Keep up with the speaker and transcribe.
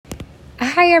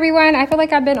Hi everyone. I feel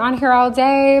like I've been on here all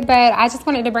day, but I just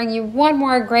wanted to bring you one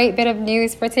more great bit of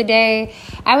news for today.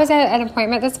 I was at an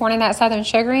appointment this morning at Southern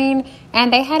Sugaring,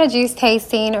 and they had a juice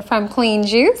tasting from Clean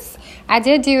Juice. I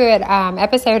did do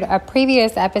a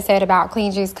previous episode about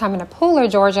Clean Juice coming to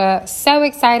Pooler, Georgia. So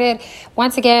excited.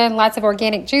 Once again, lots of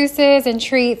organic juices and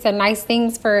treats and nice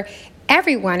things for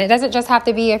everyone. It doesn't just have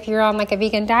to be if you're on like a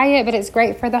vegan diet, but it's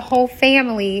great for the whole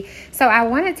family. So I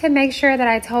wanted to make sure that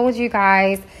I told you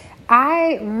guys,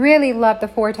 I really love the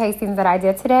 4 tastings that I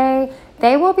did today.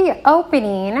 They will be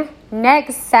opening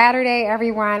next Saturday,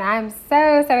 everyone. I'm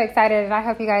so excited, and I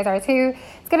hope you guys are too.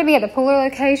 It's going to be at the Pooler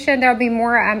location. There'll be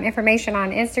more information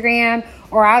on Instagram,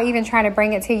 or I'll even try to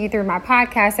bring it to you through my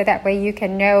podcast, so that way you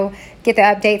can get the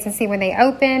updates and see when they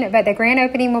open. But the grand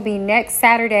opening will be next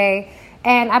Saturday.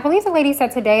 And I believe the lady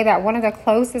said today that one of the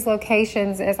closest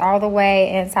locations is all the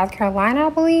way in South Carolina, I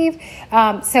believe.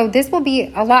 So this will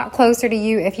be a lot closer to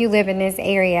you if you live in this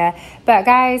area. But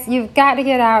guys, you've got to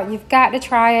get out. You've got to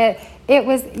try it. It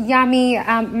was yummy.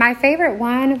 My favorite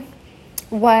one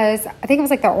was, I think it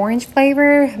was like the orange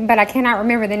flavor, but I cannot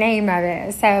remember the name of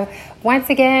it. So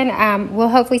once again, we'll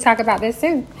hopefully talk about this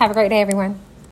soon. Have a great day, everyone.